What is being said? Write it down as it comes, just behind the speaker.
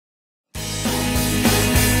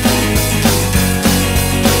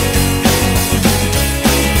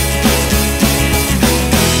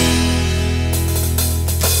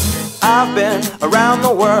I've been around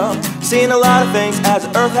the world, seen a lot of things as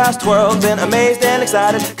the earth has twirled. Been amazed and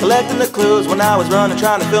excited, collecting the clues when I was running,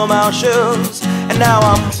 trying to fill my own shoes. And now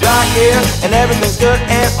I'm right here, and everything's good,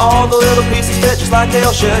 and all the little pieces fit just like they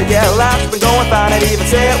all should. Yeah, life's been going fine, I'd even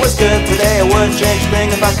say it was good today. I wouldn't change a thing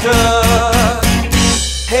if I could.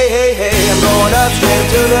 Hey, hey, hey, I'm going up straight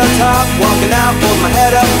to the top, walking out, holding my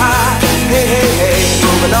head up high. Hey, hey, hey,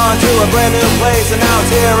 moving on to a brand new place, and now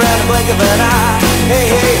it's here in the blink of an eye. Hey,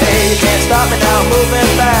 hey, hey, you can't stop me now, moving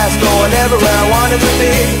fast, going everywhere I wanted to be.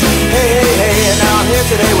 Hey, hey, hey, and now I'm here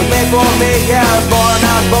today, was made for me. Yeah, I was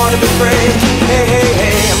born to be free. Hey, hey,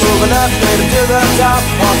 hey, I'm moving up straight up to the top,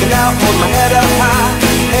 walking out, holding my head up high.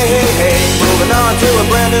 Hey, hey, hey, moving on to a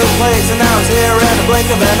brand new place, and now it's here in the blink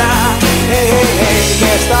of an eye. Hey, hey, hey, you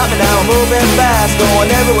can't stop me now, I'm moving fast, going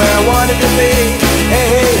everywhere I wanted to be. Hey,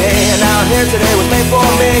 hey, hey, and now I'm here today, was made for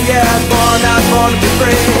me. Yeah, I was born to be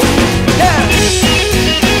free. Yeah!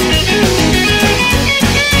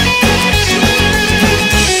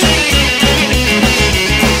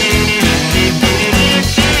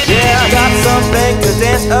 Something to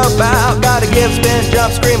dance about. Gotta give, spin,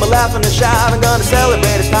 jump, scream, a laugh and a shout. I'm gonna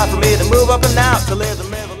celebrate, it's time for me to move up and out, to live the